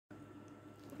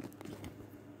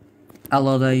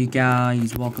Hello there you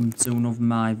guys, welcome to another of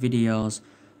my videos.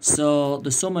 So the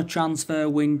summer transfer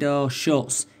window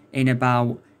shuts in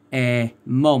about a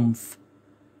month,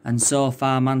 and so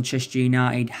far Manchester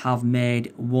United have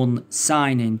made one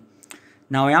signing.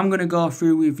 Now I am going to go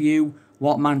through with you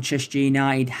what Manchester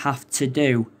United have to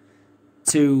do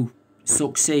to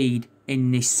succeed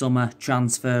in this summer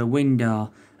transfer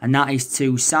window, and that is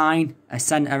to sign a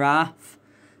centre-half.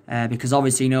 Because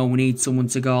obviously, we need someone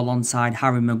to go alongside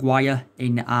Harry Maguire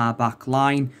in our back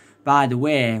line. By the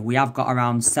way, we have got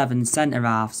around 7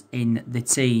 centre-halves in the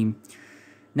team.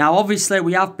 Now, obviously,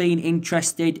 we have been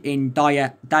interested in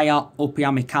Dayot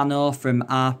Upamecano from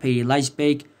RB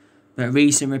Leipzig, but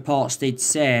recent reports did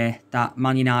say that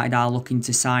Man United are looking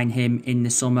to sign him in the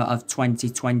summer of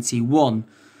 2021.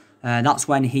 That's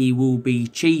when he will be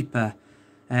cheaper.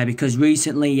 Because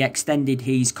recently he extended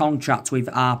his contract with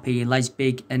RB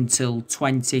Leipzig until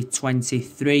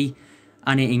 2023,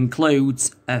 and it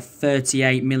includes a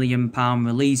 £38 million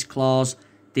release clause.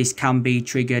 This can be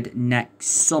triggered next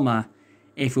summer.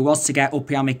 If we was to get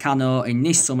Upamecano in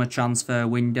this summer transfer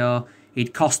window,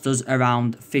 it'd cost us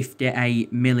around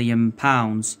 £58 million.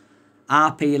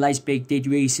 RB Leipzig did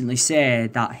recently say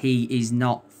that he is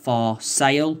not for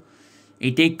sale.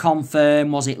 He did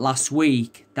confirm, was it last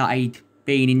week, that he'd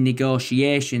been in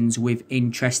negotiations with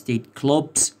interested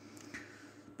clubs,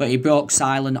 but he broke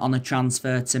silent on a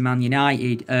transfer to Man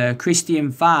United.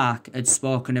 Christian Falk had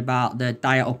spoken about the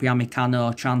Dayot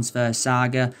Upamecano transfer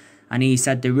saga, and he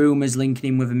said the rumours linking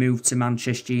him with a move to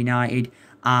Manchester United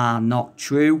are not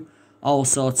true.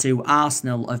 Also, too,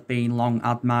 Arsenal have been long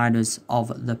admirers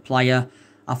of the player.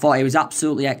 I thought he was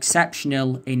absolutely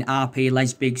exceptional in RB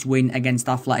Leipzig's win against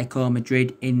Atletico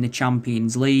Madrid in the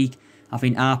Champions League. I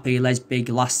think RB Leipzig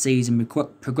last season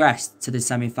progressed to the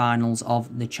semi-finals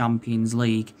of the Champions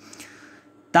League.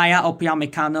 Dayot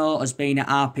Upamecano has been at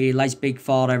RB Leipzig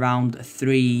for around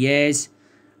 3 years.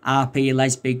 RB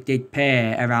Leipzig did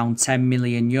pay around €10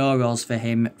 million for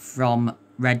him from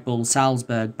Red Bull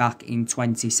Salzburg back in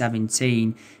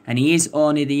 2017. And he is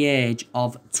only the age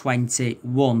of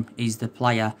 21, is the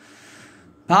player.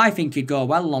 But I think he'd go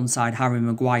well alongside Harry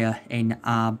Maguire in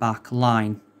our back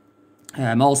line.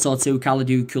 Also to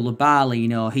Kalidou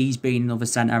Koulibaly, he's been another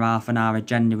centre-half on our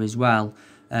agenda as well.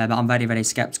 But I'm very, very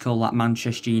sceptical that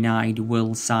Manchester United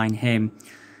will sign him.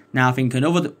 Now, I think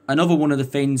another one of the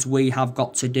things we have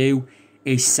got to do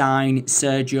is sign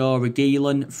Sergio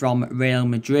Reguilon from Real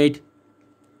Madrid.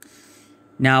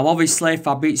 Now, obviously,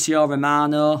 Fabrizio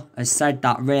Romano has said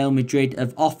that Real Madrid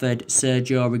have offered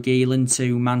Sergio Reguilon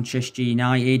to Manchester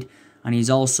United, and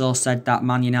he's also said that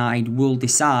Man United will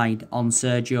decide on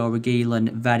Sergio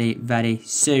Reguilon very, very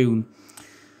soon.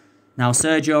 Now,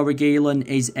 Sergio Reguilon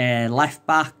is a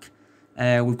left-back.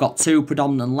 We've got 2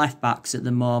 predominant left-backs at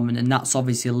the moment, and that's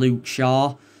obviously Luke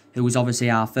Shaw, who was obviously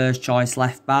our first-choice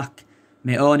left-back.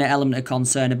 My only element of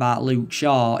concern about Luke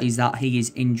Shaw is that he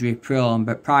is injury-prone,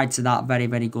 but prior to that, very,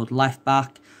 very good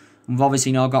left-back. We've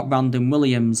obviously now got Brandon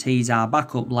Williams, he's our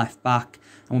backup left-back.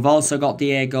 And we've also got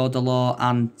Diego Dalot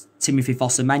and Timothy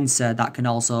Fosu-Mensah that can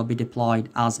also be deployed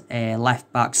as a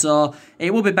left-back. So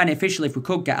it would be beneficial if we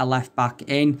could get a left-back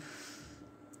in.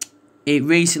 It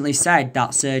recently said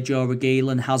that Sergio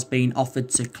Reguilon has been offered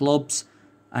to clubs,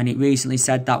 and it recently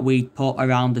said that we'd put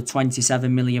around the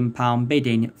 £27 million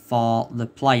bidding for the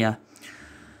player.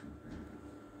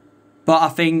 But I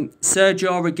think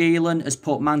Sergio Reguilon has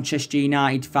put Manchester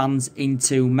United fans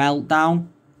into meltdown,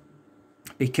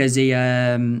 because he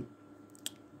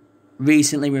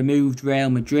recently removed Real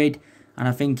Madrid, and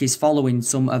I think he's following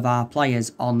some of our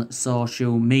players on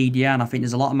social media, and I think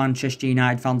there's a lot of Manchester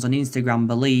United fans on Instagram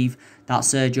believe that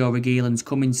Sergio Reguilon's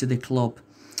coming to the club,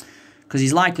 because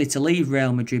he's likely to leave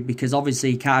Real Madrid, because obviously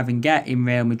he can't even get in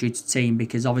Real Madrid's team,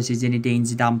 because obviously Zinedine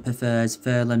Zidane prefers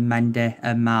Ferland Mendy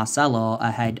and Marcelo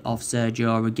ahead of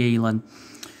Sergio Reguilon.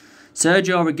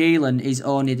 Sergio Reguilon is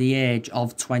only the age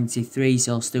of 23,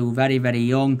 so still very, very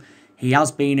young. He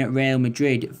has been at Real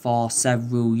Madrid for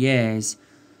several years.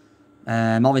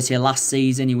 Obviously, last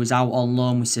season he was out on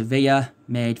loan with Sevilla,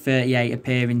 made 38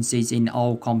 appearances in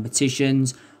all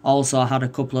competitions. Also had a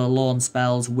couple of loan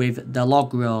spells with the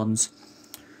Logrones.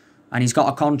 And he's got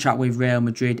a contract with Real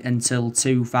Madrid until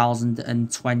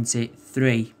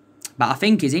 2023. But I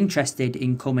think he's interested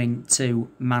in coming to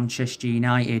Manchester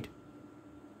United.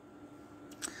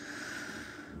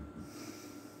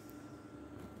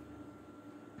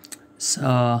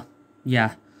 So,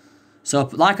 yeah. So,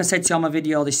 like I said to you on my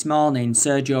video this morning,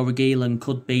 Sergio Reguilon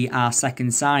could be our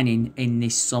second signing in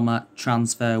this summer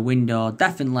transfer window.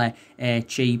 Definitely a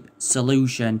cheap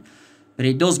solution. But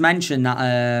it does mention that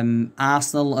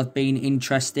Arsenal have been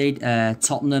interested.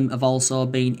 Tottenham have also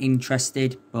been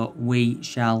interested, but we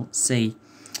shall see.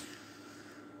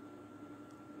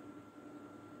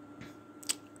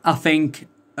 I think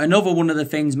another one of the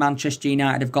things Manchester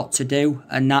United have got to do,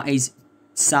 and that is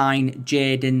sign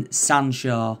Jadon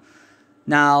Sancho.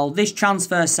 Now, this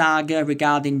transfer saga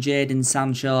regarding Jadon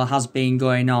Sancho has been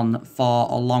going on for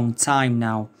a long time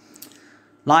now.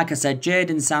 Like I said,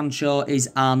 Jadon Sancho is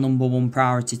our #1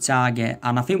 priority target,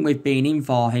 and I think we've been in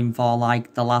for him for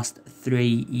like the last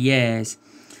 3 years.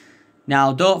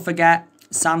 Now, don't forget,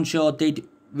 Sancho did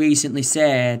recently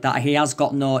say that he has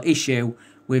got no issue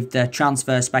with the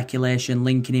transfer speculation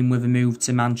linking him with a move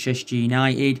to Manchester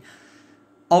United.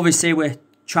 Obviously, we're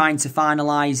trying to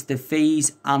finalise the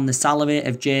fees and the salary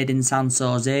of Jadon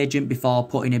Sancho's agent before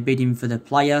putting a bid in for the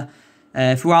player.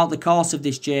 Throughout the course of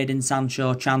this Jadon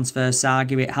Sancho transfer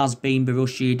saga, it has been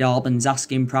Borussia Dortmund's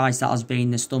asking price that has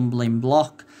been the stumbling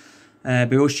block.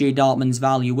 Borussia Dortmund's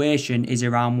valuation is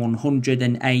around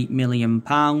 £108 million.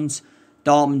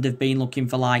 Dortmund have been looking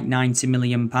for like £90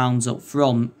 million up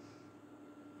front.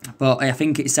 But I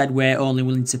think it said we're only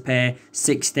willing to pay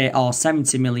 £60 or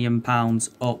 £70 million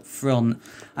up front.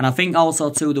 And I think also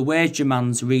too the wage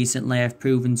demands recently have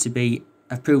proven to be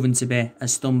a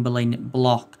stumbling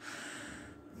block.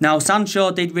 Now,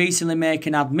 Sancho did recently make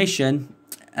an admission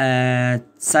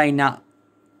saying that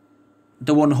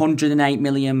the £108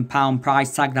 million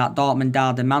price tag that Dortmund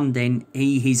are demanding,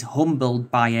 he is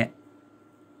humbled by it.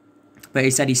 But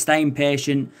he said he's staying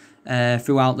patient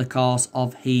throughout the course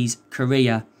of his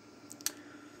career.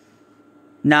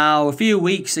 Now, a few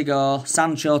weeks ago,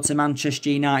 Sancho to Manchester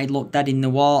United looked dead in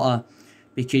the water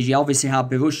because you obviously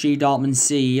had Borussia Dortmund's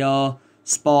CEO,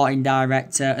 sporting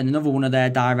director, and another one of their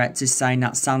directors saying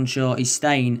that Sancho is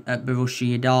staying at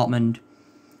Borussia Dortmund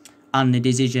and the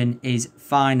decision is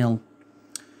final.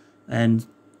 And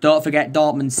don't forget,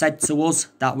 Dortmund said to us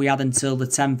that we had until the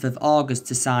 10th of August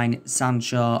to sign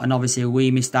Sancho, and obviously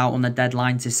we missed out on the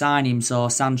deadline to sign him, so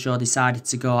Sancho decided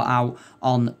to go out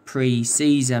on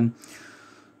pre-season.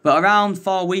 But around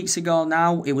 4 weeks ago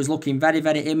now, it was looking very,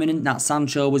 very imminent that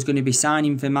Sancho was going to be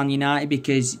signing for Man United,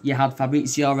 because you had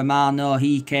Fabrizio Romano.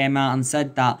 He came out and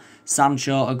said that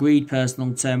Sancho agreed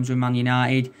personal terms with Man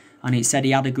United, and it said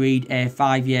he had agreed a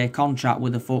 5-year contract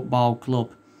with the football club.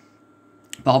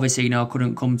 But obviously,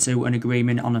 couldn't come to an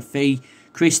agreement on a fee.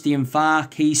 Christian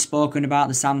Falk, he's spoken about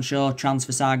the Sancho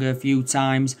transfer saga a few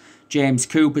times. James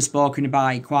Cooper spoken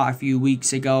about it quite a few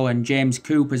weeks ago, and James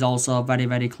Cooper's also very,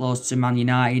 very close to Man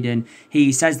United, and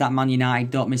he says that Man United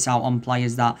don't miss out on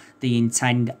players that they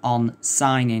intend on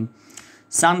signing.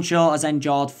 Sancho has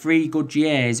endured 3 good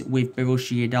years with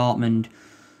Borussia Dortmund.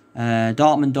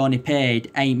 Dortmund only paid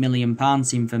 £8 million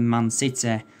in from Man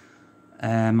City.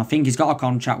 I think he's got a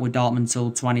contract with Dortmund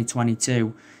till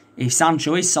 2022. If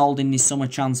Sancho is sold in this summer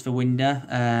transfer window,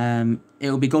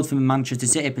 it will be good from a Manchester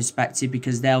City perspective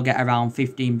because they'll get around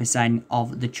 15%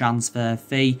 of the transfer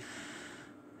fee.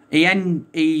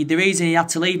 The reason he had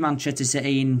to leave Manchester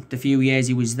City in the few years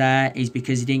he was there is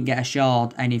because he didn't get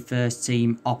assured any first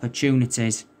team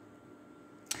opportunities.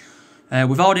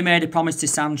 We've already made a promise to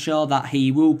Sancho that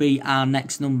he will be our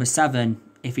next number 7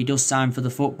 if he does sign for the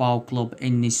football club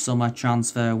in this summer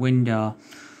transfer window.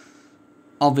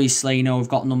 Obviously, we've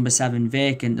got number 7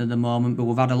 vacant at the moment, but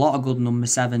we've had a lot of good number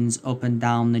 7s up and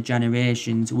down the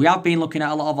generations. We have been looking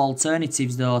at a lot of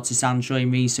alternatives, though, to Sancho in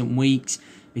recent weeks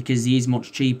because there is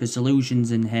much cheaper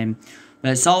solutions than him.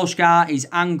 But Solskjaer is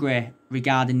angry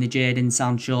regarding the Jadon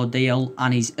Sancho deal,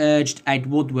 and he's urged Ed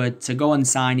Woodward to go and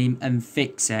sign him and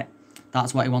fix it.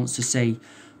 That's what he wants to see.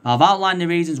 I've outlined the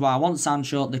reasons why I want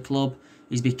Sancho at the club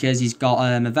is because he's got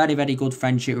a very, very good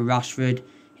friendship with Rashford.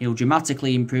 He'll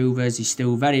dramatically improve us. He's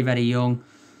still very, very young.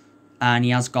 And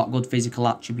he has got good physical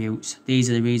attributes. These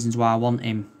are the reasons why I want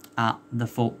him at the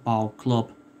football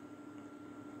club.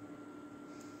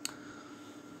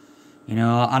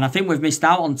 And I think we've missed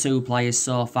out on 2 players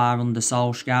so far under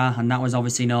Solskjaer. And that was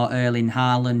obviously Erling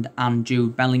Haaland and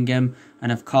Jude Bellingham.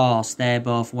 And of course, they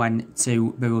both went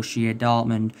to Borussia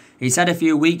Dortmund. He said a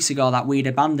few weeks ago that we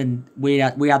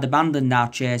had abandoned our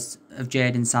chase of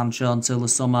Jadon Sancho until the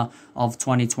summer of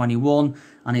 2021.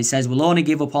 And it says we'll only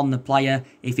give up on the player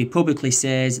if he publicly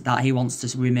says that he wants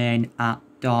to remain at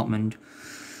Dortmund.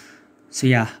 So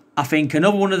yeah, I think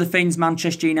another one of the things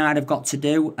Manchester United have got to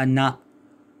do, and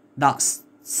that's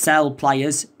sell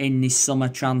players in this summer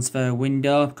transfer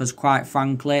window, because quite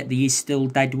frankly there is still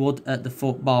deadwood at the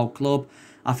football club.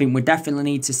 I think we definitely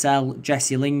need to sell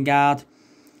Jesse Lingard.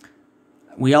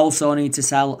 We also need to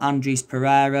sell Andres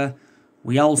Pereira.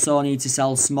 We also need to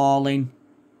sell Smalling,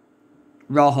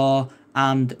 Rojo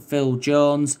and Phil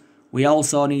Jones. We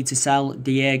also need to sell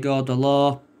Diego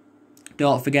Dalot.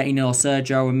 Don't forget,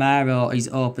 Sergio Romero is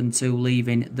open to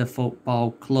leaving the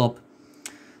football club.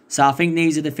 So I think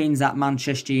these are the things that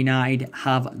Manchester United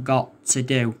have got to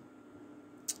do.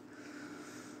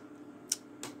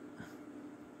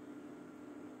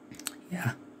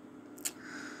 Yeah.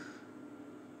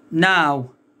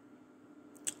 Now,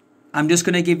 I'm just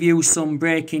going to give you some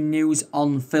breaking news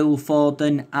on Phil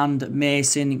Foden and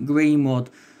Mason Greenwood.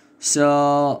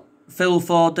 So, Phil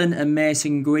Foden and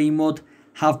Mason Greenwood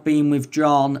have been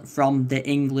withdrawn from the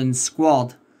England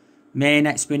squad. Main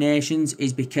explanations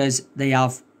is because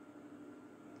they've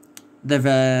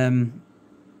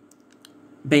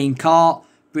been caught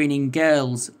bringing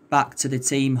girls back to the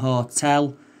team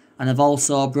hotel, and have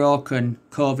also broken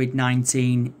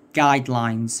COVID-19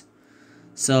 guidelines.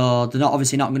 So they're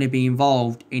obviously not going to be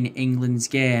involved in England's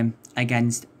game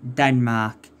against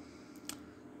Denmark.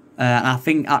 I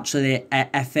think actually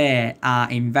the FA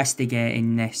are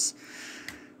investigating this.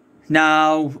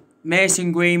 Now,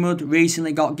 Mason Greenwood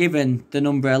recently got given the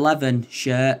number 11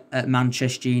 shirt at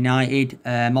Manchester United.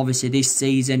 Obviously this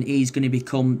season he's going to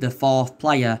become the 4th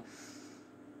player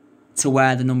to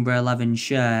wear the number 11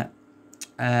 shirt.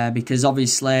 Because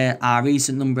obviously our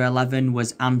recent number 11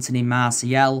 was Anthony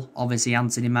Martial. Obviously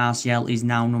Anthony Martial is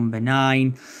now number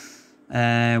 9.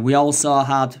 We also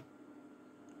had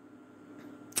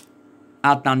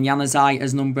Adnan Januzaj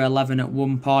as number 11 at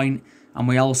one point. And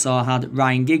we also had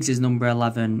Ryan Giggs as number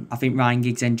 11. I think Ryan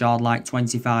Giggs endured like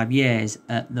 25 years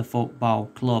at the football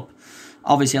club.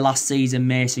 Obviously, last season,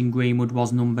 Mason Greenwood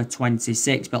was number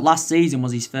 26. But last season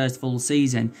was his first full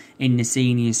season in the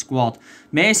senior squad.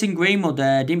 Mason Greenwood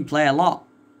didn't play a lot.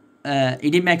 He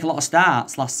didn't make a lot of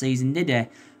starts last season, did he?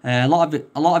 A lot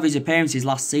of his appearances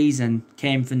last season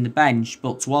came from the bench.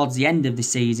 But towards the end of the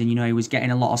season, he was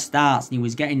getting a lot of starts. And he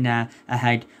was getting there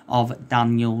ahead of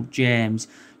Daniel James.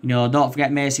 Don't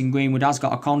forget Mason Greenwood has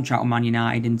got a contract with Man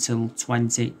United until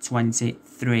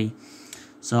 2023.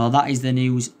 So that is the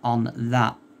news on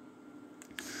that.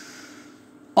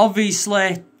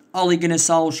 Obviously, Ole Gunnar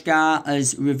Solskjaer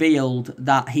has revealed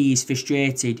that he is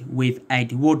frustrated with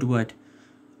Ed Woodward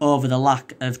over the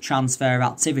lack of transfer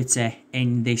activity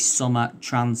in this summer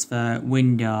transfer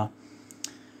window.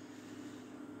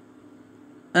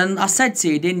 And I said to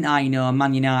you, didn't I,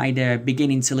 Man United are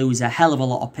beginning to lose a hell of a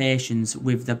lot of patience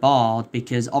with the board,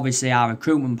 because obviously our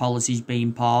recruitment policy's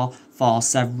been poor for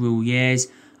several years,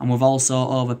 and we've also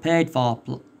overpaid for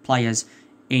players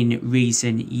in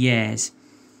recent years.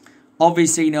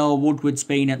 Obviously, Woodward's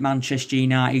been at Manchester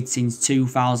United since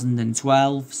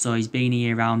 2012, so he's been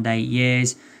here around 8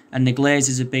 years. And the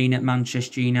Glazers have been at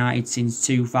Manchester United since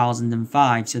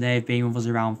 2005, so they've been with us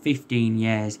around 15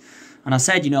 years. And I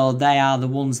said, they are the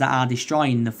ones that are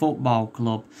destroying the football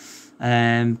club.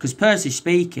 Because personally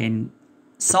speaking,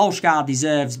 Solskjaer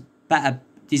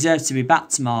deserves to be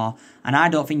backed more, and I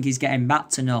don't think he's getting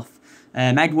backed enough.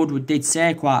 Ed Woodward did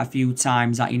say quite a few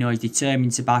times that, he's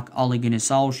determined to back Ole Gunnar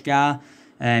Solskjaer.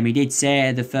 He did say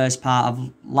at the first part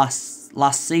of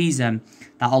last season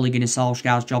that Ole Gunnar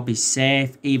Solskjaer's job is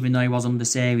safe, even though he was under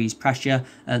serious pressure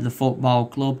at the football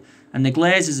club. And the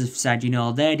Glazers have said,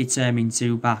 they're determined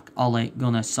to back Ole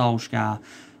Gunnar Solskjaer.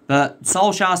 But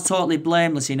Solskjaer's totally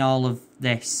blameless in all of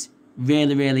this.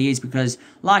 Really, really is. Because,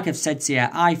 like I've said to you,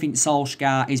 I think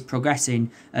Solskjaer is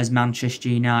progressing as Manchester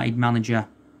United manager.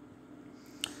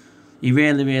 He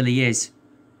really, really is.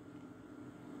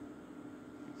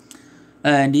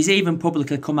 And he's even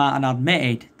publicly come out and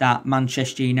admitted that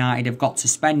Manchester United have got to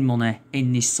spend money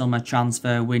in this summer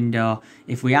transfer window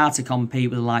if we are to compete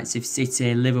with the likes of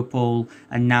City, Liverpool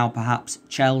and now perhaps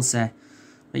Chelsea.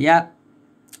 But yeah,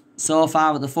 so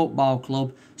far at the football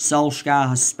club, Solskjaer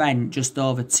has spent just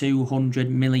over £200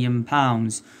 million.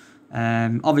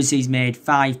 Obviously he's made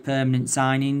 5 permanent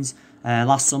signings.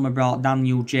 Last summer brought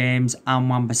Daniel James,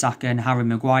 Wan-Bissaka and Harry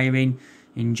Maguire in.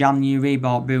 In January,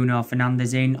 brought Bruno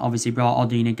Fernandes in. Obviously, brought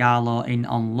Odion Ighalo in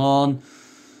on loan.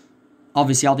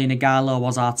 Obviously, Odion Ighalo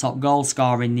was our top goal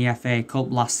scorer in the FA Cup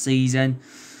last season.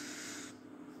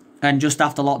 And just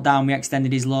after lockdown, we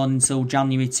extended his loan until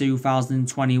January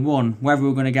 2021. Whether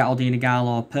we're going to get Odion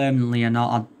Ighalo permanently or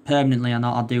not,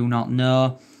 I do not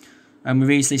know. And we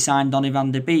recently signed Donny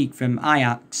van der Beek from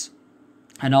Ajax.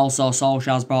 And also,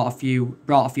 Solskjaer's brought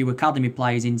a few academy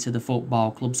players into the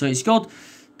football club. So it's good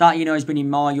that, he's bringing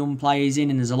more young players in,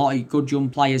 and there's a lot of good young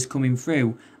players coming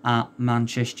through at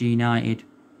Manchester United,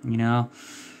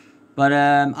 But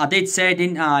I did say,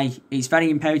 didn't I, it's very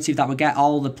imperative that we get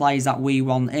all the players that we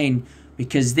want in,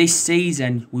 because this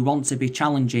season we want to be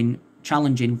challenging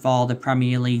for the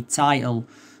Premier League title.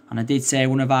 And I did say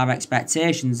one of our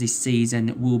expectations this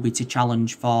season will be to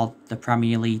challenge for the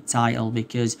Premier League title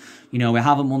because, you know, we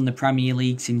haven't won the Premier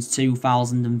League since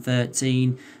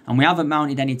 2013 and we haven't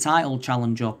mounted any title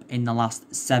challenge up in the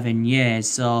last 7 years.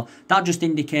 So that just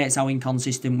indicates how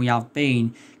inconsistent we have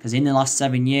been because in the last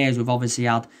 7 years we've obviously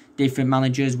had different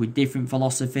managers with different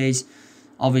philosophies.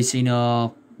 Obviously, you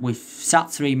know, we've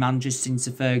sacked 3 managers since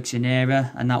the Ferguson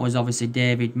era and that was obviously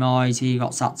David Moyes. He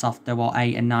got sacked after,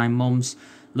 8 and 9 months.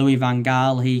 Louis van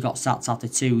Gaal, he got sacked after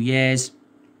 2 years,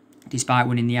 despite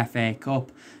winning the FA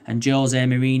Cup. And Jose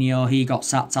Mourinho, he got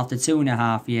sacked after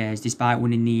 2.5 years, despite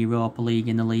winning the Europa League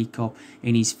and the League Cup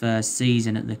in his first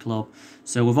season at the club.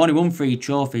 So we've only won 3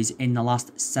 trophies in the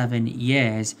last 7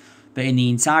 years. But in the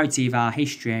entirety of our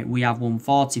history, we have won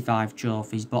 45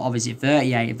 trophies. But obviously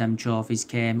 38 of them trophies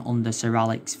came under Sir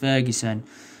Alex Ferguson.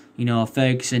 You know,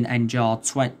 Ferguson endured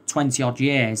 20-odd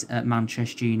years at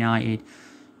Manchester United,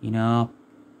 you know.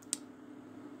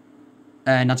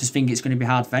 And I just think it's going to be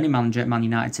hard for any manager at Man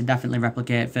United to definitely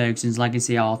replicate Ferguson's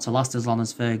legacy or to last as long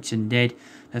as Ferguson did.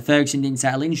 But Ferguson didn't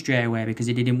settle in straight away because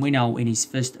he didn't win out in his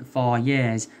first 4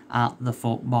 years at the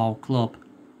football club.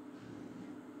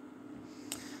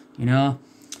 You know?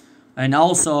 And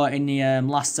also in the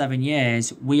last 7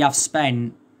 years, we have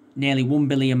spent nearly £1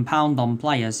 billion on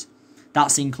players.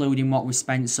 That's including what we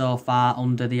spent so far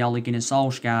under the Ole Gunnar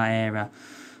Solskjaer era.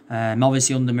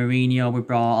 Obviously under Mourinho we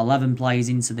brought 11 players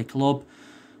into the club.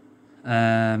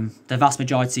 The vast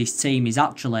majority of his team is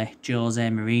actually Jose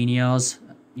Mourinho's,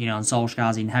 you know, and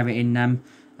Solskjaer's inheriting them.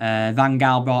 Van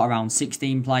Gaal brought around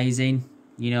 16 players in.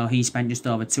 You know, he spent just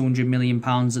over £200 million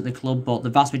at the club, but the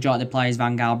vast majority of the players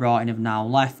Van Gaal brought in have now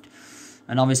left.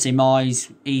 And obviously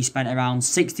Moyes, he spent around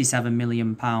 £67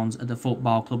 million at the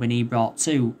football club and he brought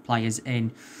 2 players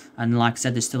in. And like I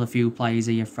said, there's still a few players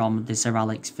here from the Sir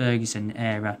Alex Ferguson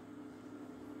era.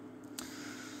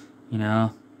 You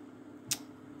know.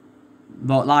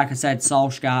 But like I said,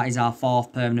 Solskjaer is our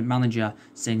 4th permanent manager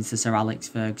since the Sir Alex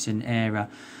Ferguson era.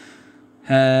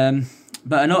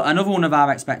 But another one of our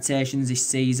expectations this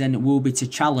season will be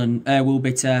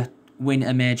to win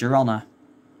a major honour.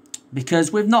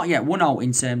 Because we've not yet won out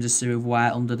in terms of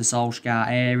silverware under the Solskjaer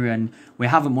era and we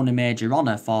haven't won a major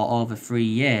honour for over 3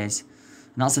 years.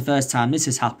 And that's the first time this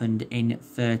has happened in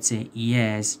 30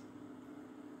 years.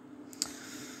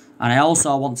 And I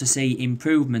also want to see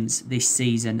improvements this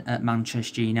season at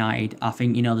Manchester United. I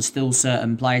think, you know, there's still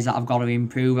certain players that have got to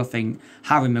improve. I think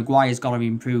Harry Maguire's got to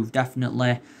improve,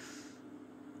 definitely.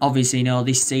 Obviously, you know,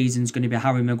 this season's going to be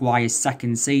Harry Maguire's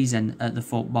 2nd season at the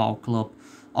football club.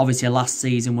 Obviously, last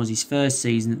season was his 1st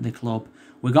season at the club.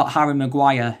 We got Harry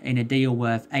Maguire in a deal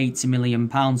worth £80 million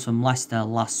from Leicester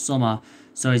last summer.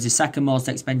 So he's the 2nd most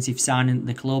expensive signing at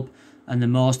the club and the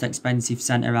most expensive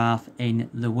centre-half in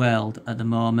the world at the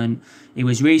moment. He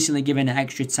was recently given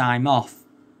extra time off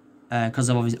because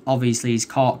of obviously his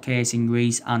court case in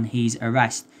Greece and his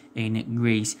arrest in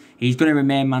Greece. He's going to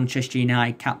remain Manchester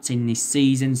United captain this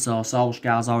season, so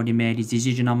Solskjaer's already made his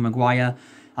decision on Maguire.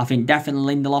 I think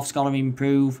definitely Lindelof's got to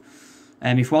improve.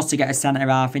 If he was to get a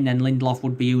centre-half in, then Lindelof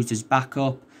would be used as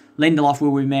backup. Lindelof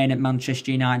will remain at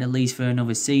Manchester United at least for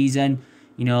another season.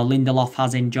 You know, Lindelof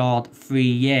has endured 3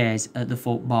 years at the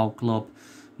football club.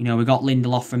 You know, we got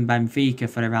Lindelof from Benfica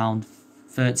for around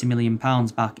 £30 million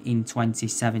back in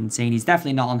 2017. He's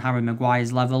definitely not on Harry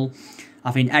Maguire's level.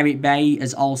 I think Eric Bailly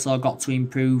has also got to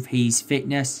improve his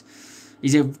fitness.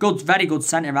 He's a very good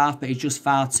centre-half, but he's just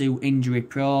far too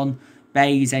injury-prone.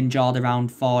 Bailly's endured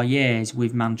around 4 years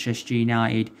with Manchester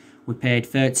United. We paid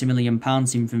 £30 million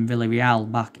in from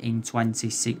Villarreal back in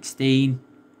 2016.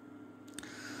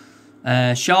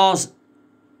 Shaw's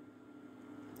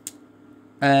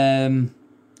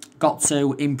got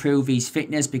to improve his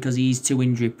fitness because he's too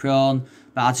injury prone.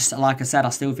 But like I said, I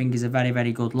still think he's a very,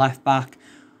 very good left back.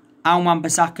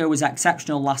 Wan-Bissaka was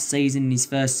exceptional last season, in his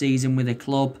 1st season with the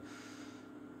club.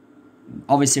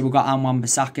 Obviously, we got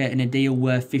Wan-Bissaka in a deal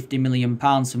worth £50 million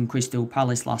from Crystal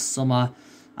Palace last summer.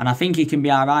 And I think he can be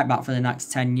our right back for the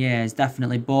next 10 years,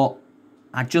 definitely. But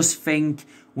I just think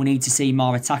we need to see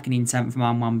more attacking intent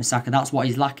from Wan-Bissaka. That's what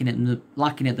he's lacking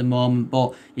at the moment.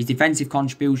 But his defensive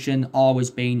contribution always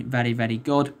been very, very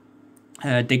good.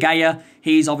 De Gea,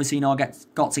 he's obviously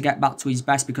got to get back to his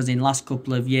best because in the last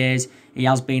couple of years he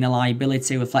has been a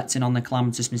liability, reflecting on the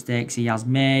calamitous mistakes he has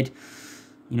made.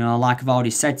 You know, like I've already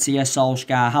said to you,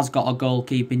 Solskjaer has got a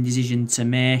goalkeeping decision to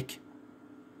make.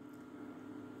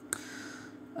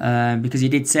 Because he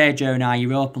did say during our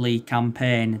Europa League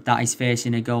campaign that he's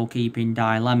facing a goalkeeping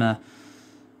dilemma.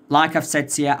 Like I've said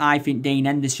to you, I think Dean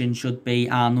Henderson should be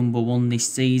our number 1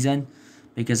 this season.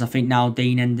 because I think now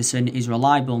Dean Henderson is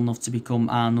reliable enough to become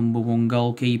our #1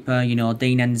 goalkeeper. You know,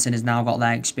 Dean Henderson has now got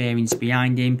that experience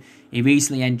behind him. He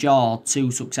recently endured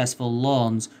 2 successful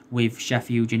loans with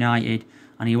Sheffield United,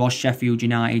 and he was Sheffield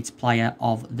United's player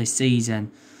of the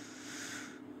season.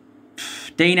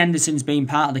 Dean Henderson's been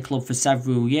part of the club for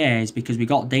several years, because we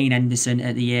got Dean Henderson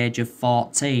at the age of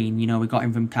 14. You know, we got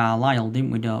him from Carlisle,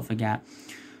 didn't we? Don't forget.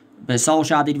 But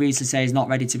Solskjaer did recently say he's not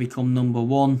ready to become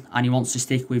 #1, and he wants to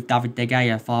stick with David De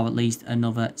Gea for at least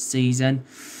another season.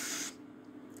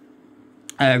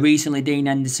 Recently, Dean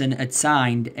Henderson had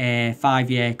signed a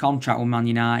 5-year contract with Man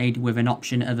United with an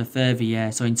option of a further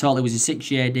year. So in total, it was a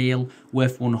 6-year deal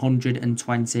worth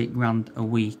 120 grand a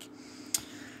week.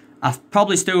 I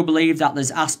probably still believe that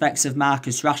there's aspects of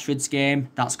Marcus Rashford's game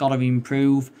that's got to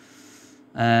improve.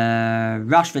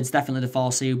 Rashford's definitely the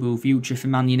foreseeable future for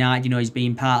Man United. You know, he's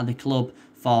been part of the club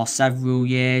for several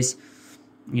years.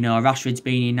 You know, Rashford's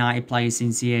been a United player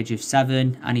since the age of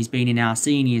 7, and he's been in our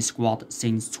senior squad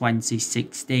since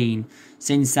 2016.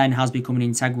 Since then, has become an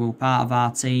integral part of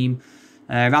our team.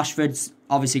 Rashford's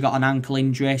obviously got an ankle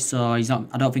injury, so he's not.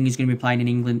 I don't think he's going to be playing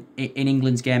in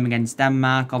England's game against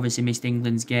Denmark. Obviously, missed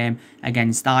England's game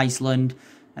against Iceland.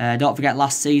 Don't forget,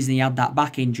 last season he had that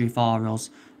back injury for us.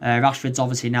 Rashford's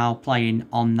obviously now playing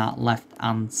on that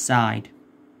left-hand side.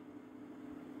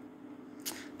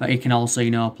 But he can also,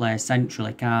 you know, play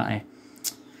centrally, can't he?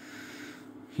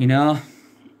 You know?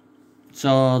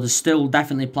 So there's still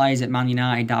definitely players at Man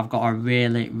United that have got to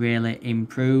really, really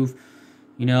improve.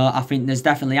 You know, I think there's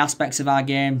definitely aspects of our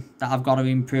game that have got to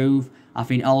improve. I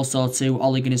think also too,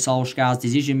 Ole Gunnar Solskjaer's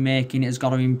decision-making has got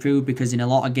to improve, because in a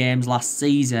lot of games last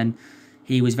season,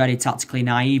 he was very tactically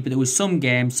naive. But there was some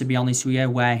games, to be honest with you,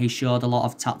 where he showed a lot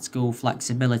of tactical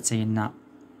flexibility in that.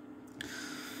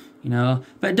 You know,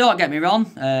 but don't get me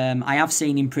wrong, I have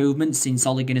seen improvements since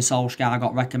Ole Gunnar Solskjaer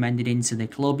got recommended into the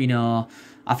club. You know,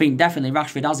 I think definitely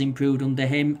Rashford has improved under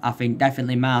him. I think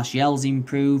definitely Martial's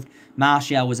improved.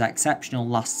 Martial was exceptional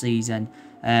last season.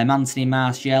 Anthony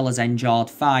Martial has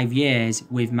endured 5 years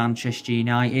with Manchester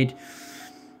United,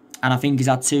 and I think he's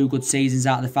had 2 good seasons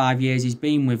out of the 5 years he's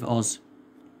been with us.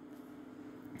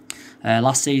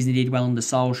 Last season he did well under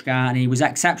Solskjaer, and he was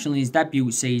exceptional in his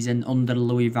debut season under the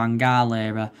Louis van Gaal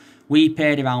era. We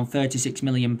paid around £36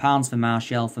 million for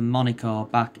Martial from Monaco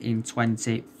back in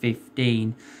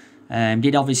 2015.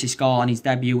 Did obviously score on his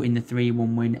debut in the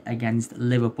 3-1 win against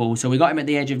Liverpool. So we got him at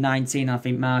the age of 19. I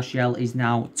think Martial is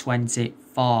now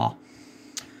 24.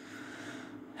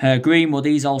 Greenwood,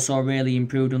 he's also really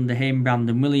improved under him.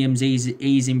 Brandon Williams,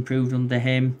 he's improved under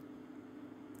him.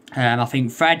 I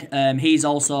think Fred, he's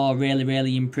also really,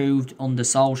 really improved under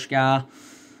Solskjaer.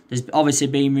 There's obviously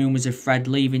been rumours of Fred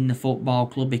leaving the football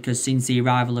club, because since the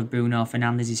arrival of Bruno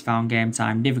Fernandes, he's found game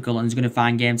time difficult, and he's going to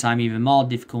find game time even more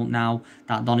difficult now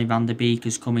that Donny van der Beek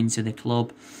has come into the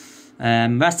club.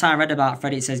 Last time I read about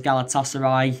Fred, it says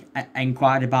Galatasaray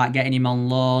inquired about getting him on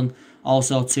loan.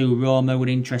 Also, too, Roma were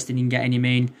interested in getting him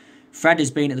in. Fred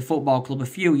has been at the football club a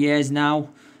few years now.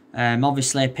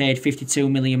 Obviously paid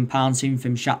 £52 million in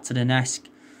from Shakhtar Donetsk.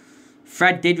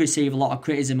 Fred did receive a lot of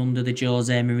criticism under the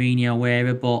Jose Mourinho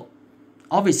era, but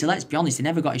obviously, let's be honest, he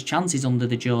never got his chances under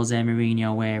the Jose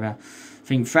Mourinho era. I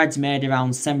think Fred's made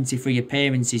around 73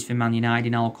 appearances for Man United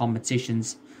in all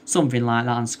competitions, something like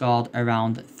that, and scored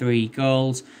around 3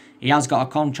 goals. He has got a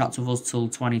contract with us till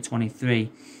 2023.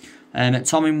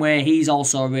 McTominay, he's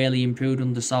also really improved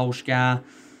under Solskjaer.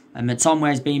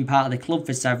 McTominay's been part of the club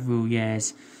for several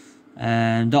years.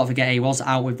 Don't forget, he was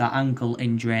out with that ankle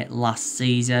injury last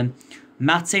season.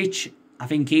 Matic, I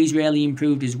think he's really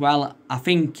improved as well. I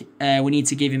think we need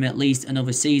to give him at least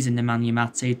another season, Nemanja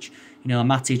Matic. You know,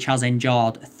 Matic has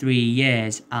endured 3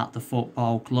 years at the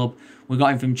football club. We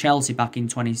got him from Chelsea back in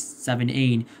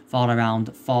 2017 for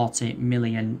around £40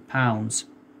 million.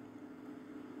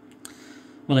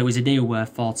 Well, it was a deal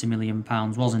worth £40 million,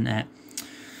 wasn't it?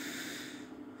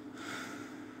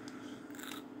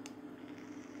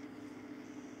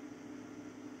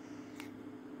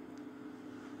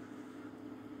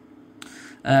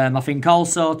 I think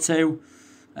also too,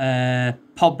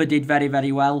 Pogba did very,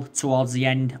 very well towards the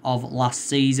end of last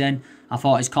season. I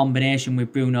thought his combination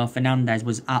with Bruno Fernandes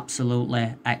was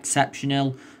absolutely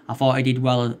exceptional. I thought he did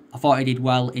well. I thought he did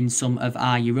well in some of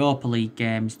our Europa League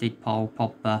games, did Paul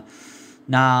Pogba.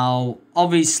 Now,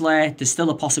 obviously, there's still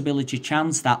a possibility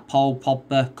chance that Paul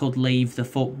Pogba could leave the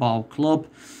football club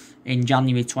in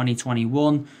January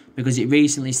 2021, because it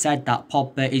recently said that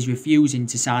Pogba is refusing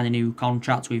to sign a new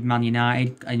contract with Man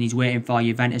United and he's waiting for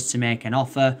Juventus to make an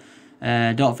offer.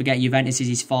 Don't forget, Juventus is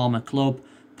his former club.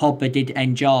 Pogba did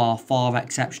endure 4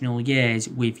 exceptional years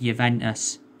with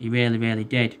Juventus. He really, really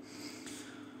did.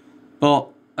 But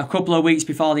a couple of weeks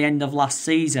before the end of last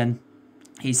season,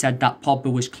 he said that Pogba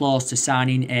was close to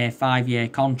signing a 5-year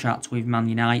contract with Man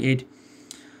United.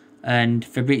 And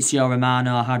Fabrizio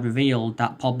Romano had revealed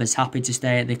that Pogba's happy to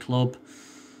stay at the club.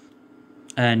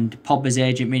 And Pogba's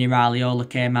agent Mini Raiola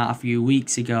came out a few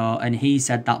weeks ago, and he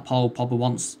said that Paul Pogba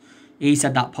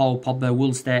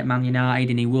will stay at Man United,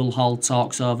 and he will hold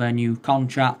talks over a new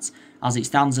contract. As it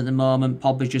stands at the moment,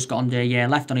 Pogba's just got under a year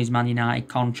left on his Man United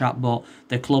contract, but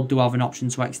the club do have an option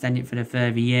to extend it for a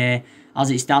further year. As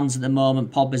it stands at the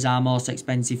moment, Pogba's our most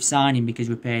expensive signing because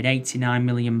we paid £89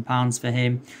 million for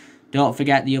him. Don't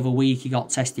forget the other week he got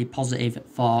tested positive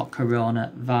for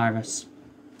coronavirus.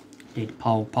 Did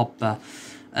Paul Pogba.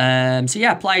 So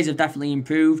yeah, players have definitely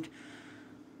improved.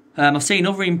 I've seen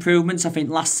other improvements. I think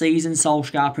last season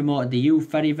Solskjaer promoted the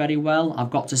youth very, very well. I've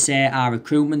got to say our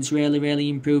recruitment's really, really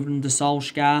improved under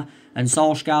Solskjaer. And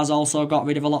Solskjaer's also got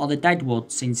rid of a lot of the deadwood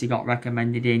since he got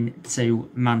recommended in to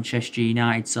Manchester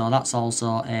United. So that's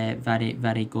also a very,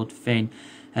 very good thing.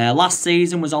 Last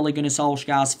season was Ole Gunnar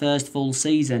Solskjaer's first full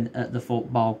season at the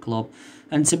football club.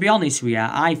 And to be honest with you,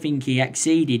 I think he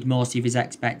exceeded most of his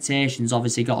expectations.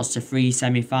 Obviously got us to 3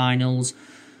 semi-finals,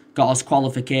 got us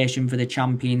qualification for the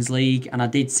Champions League. And I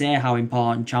did say how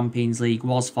important Champions League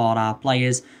was for our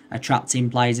players, attracting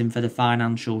players in for the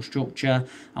financial structure.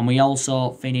 And we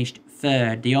also finished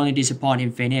 3rd. The only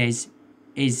disappointing thing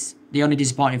is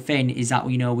that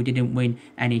we didn't win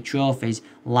any trophies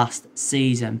last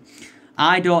season.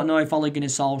 I don't know if Ole Gunnar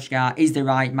Solskjaer is the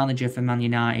right manager for Man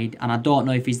United, and I don't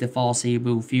know if he's the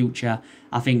foreseeable future.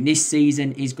 I think this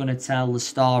season is going to tell the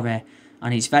story,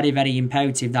 and it's very, very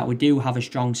imperative that we do have a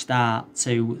strong start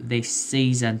to this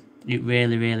season. It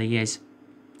really, really is.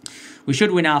 We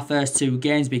should win our first 2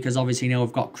 games because obviously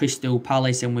we've got Crystal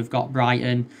Palace and we've got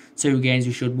Brighton. 2 games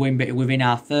we should win, but within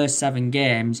our first 7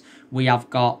 games we have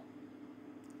got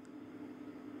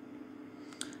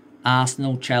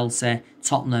Arsenal, Chelsea,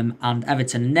 Tottenham and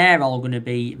Everton. And they're all going to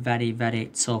be very, very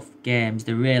tough games.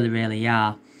 They really, really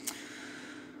are.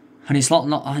 And it's not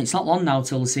long now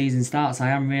till the season starts. I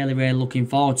am really, really looking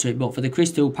forward to it. But for the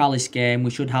Crystal Palace game,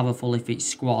 we should have a fully fit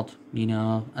squad,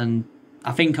 And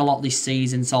I think a lot this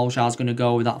season, Solskjaer's going to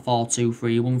go with that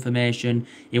 4-2-3-1 formation.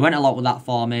 He went a lot with that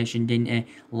formation, didn't he,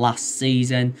 last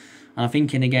season. And I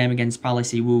think in the game against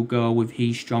Palace, he will go with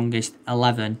his strongest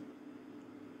 11.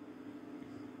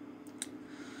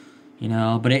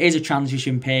 But it is a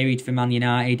transition period for Man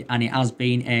United, and it has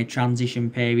been a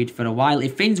transition period for a while.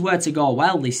 If things were to go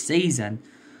well this season,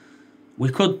 we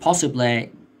could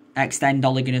possibly extend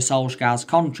Ole Gunnar Solskjaer's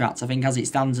contract. I think as it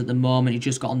stands at the moment, he's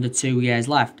just got under 2 years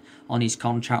left on his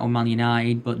contract with Man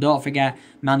United. But don't forget,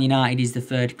 Man United is the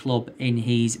 3rd club in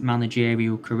his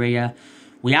managerial career.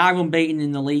 We are unbeaten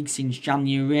in the league since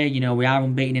January. We are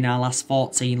unbeaten in our last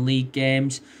 14 league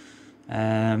games.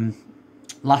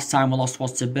 Last time we lost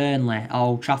was to Burnley at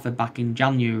Old Trafford back in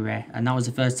January. And that was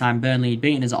the first time Burnley had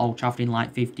beaten us at Old Trafford in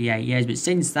like 58 years. But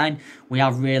since then, we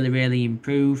have really, really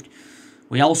improved.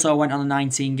 We also went on a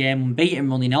 19-game unbeaten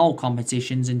run in all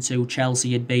competitions until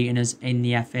Chelsea had beaten us in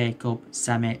the FA Cup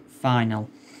semi-final.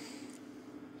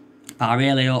 But I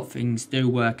really hope things do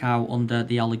work out under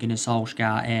the Ole Gunnar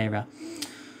Solskjaer era.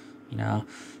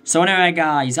 So anyway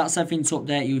guys, that's everything to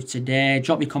update you today.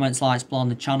 Drop your comments, likes below on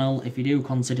the channel. If you do,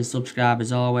 consider subscribe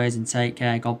as always, and take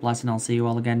care. God bless, and I'll see you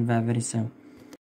all again very, very soon.